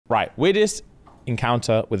Right, weirdest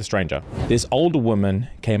encounter with a stranger. This older woman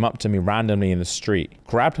came up to me randomly in the street,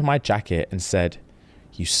 grabbed my jacket and said,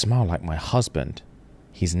 "You smell like my husband.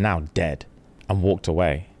 He's now dead," and walked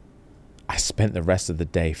away. I spent the rest of the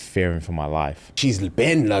day fearing for my life. She's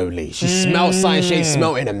been lonely. She smelled something she ain't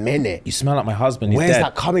smelled in a minute. You smell like my husband, he's Where's dead.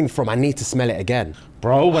 that coming from? I need to smell it again.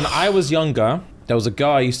 Bro, when I was younger, there was a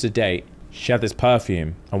girl I used to date. She had this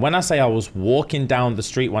perfume. And when I say I was walking down the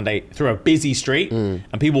street one day through a busy street and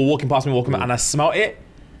people walking past me, and I smelled it,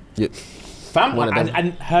 fam,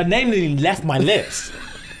 and her name nearly left my lips.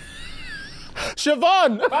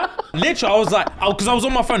 Siobhan! Literally, I was like, because I was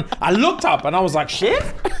on my phone, I looked up and I was like,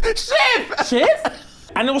 Shiv? Shiv! Shiv?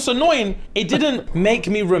 And it was annoying, it didn't make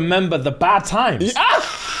me remember the bad times.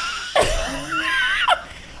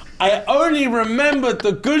 I only remembered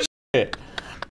the good shit.